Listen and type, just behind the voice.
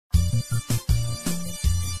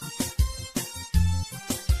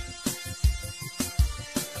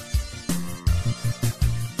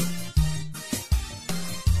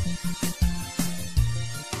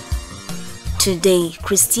Today,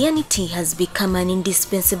 Christianity has become an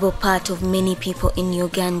indispensable part of many people in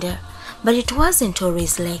Uganda, but it wasn't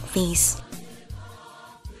always like this.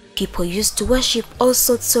 People used to worship all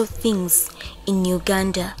sorts of things in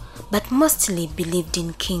Uganda, but mostly believed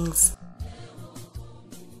in kings.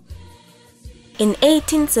 In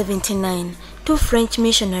 1879, two French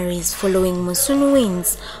missionaries following monsoon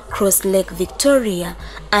winds crossed Lake Victoria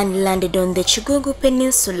and landed on the Kigungu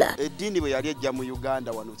Peninsula. Eddiini bwe yali ejja mu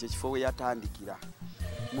Uganda wano kye kifo we yatandikira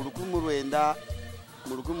mu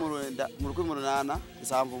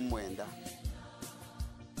 1879.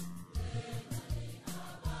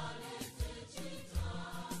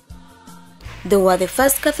 They were the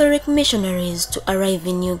first Catholic missionaries to arrive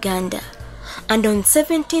in Uganda, and on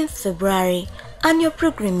 17th February, annual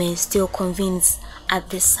pilgrimage still convenes at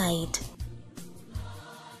the site.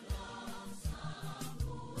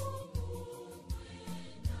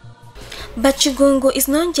 But Kigungu is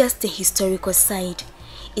not just a historical site,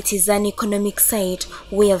 it is an economic site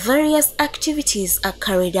where various activities are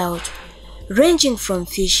carried out, ranging from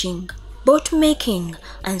fishing, boat making,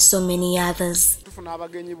 and so many others. Tufuna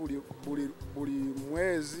abagenyi buli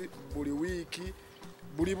mwezi, buli wiki,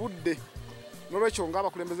 buli budde. Nolwekyo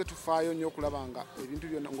ng'abakulembeze tufaayo nnyo okulaba nga ebintu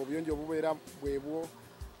byonna ng'obuyonjo bubeera bwebwo,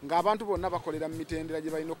 ng'abantu bonna bakolera mu mitendera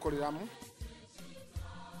gye balina okukoleramu.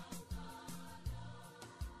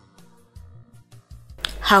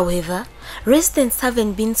 However, residents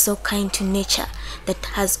haven't been so kind to nature that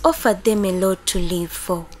has offered them a lot to live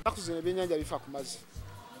for. Nakuzina ebyennyanja bifa ku mazzi.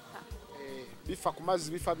 Bifa ku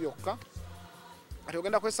mazzi, bifa byokka. Ate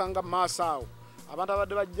ogenda kwesanga mu maaso awo abantu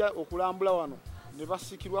abadde bajja okulambula wano ne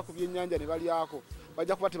basikirwa ku byennyanja ne balyako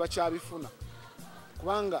bajja kuba tebakyabifuna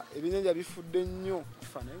kubanga ebyennyanja bifudde nnyo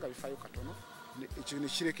kifaananyi nga bifaayo katono ekyo ne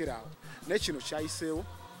kirekera awo naye kino kyayiseewo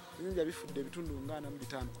ebyennyanja bifudde ebitundu nga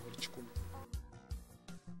 45 ku buli 100.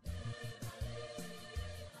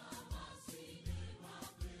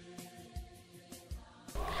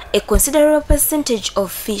 A considerable percentage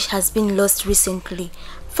of fish has been lost recently,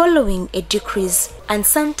 following a decrease and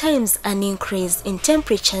sometimes an increase in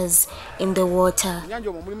temperatures in the water. Ennyanja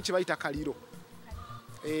omwo mulimu kye bayita kaliro.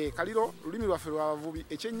 Kaliro lulimi lwaffe lw'abavubi.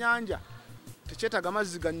 Ekyennyanja tekyetaaga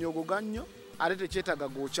mazzi gannyogo gannyo ate tekyetaaga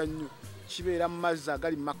gookya nnyo. Kibeera mu mazzi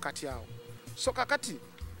agali mu makkati awo. So kakati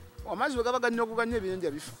amazzi bwe gaba gannyogo gannyo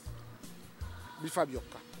ebyennyanja bifa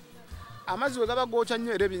byokka.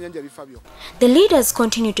 The leaders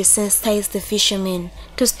continue to sensitize the fishermen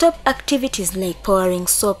to stop activities like pouring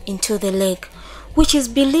soap into the lake, which is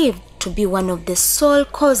believed to be one of the sole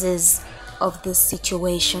causes of this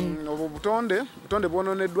situation. Obutonde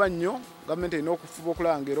bwononeddwa nnyo, gavumenti erina okufuba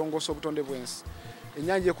okulaba ng'erongoosa obutonde bw'ensi.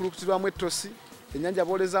 Ennyanja ekulukutirwamu ettosi, ennyanja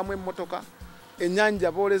boolezaamu emmotoka,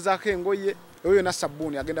 ennyanja boolezaako engoye, eyo yonna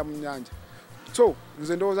sabbuuni agenda mu nnyanja. So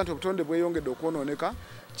nze ndowooza nti obutonde bweyongedde okwonooneka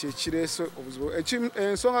kyekireese obuzibu.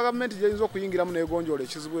 Ensonga gavumenti gy'eyinza okuyingiramu n'egonjoola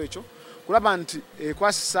ekizibu ekyo kulaba nti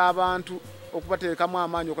ekwasisa abantu okubateekamu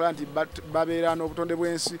amaanyi okulaba nti babeera n'obutonde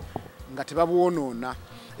bw'ensi nga tebabwonoona.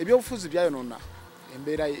 Ebyobufuzi byayonoona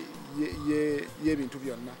embeera y'ebintu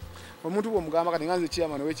byonna. Omuntu bw'omugamba kati nga nze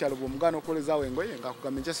chairman w'ekyalo bw'omugaana okukolezaawo engoye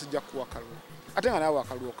ng'akugamba enkya sijja kukuwa akalulu. Ate nga naawe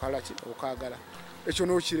akalulu okaagala. Ekyo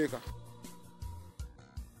n'okireka.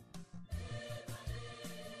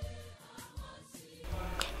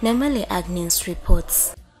 Namale Agnes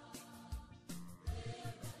reports.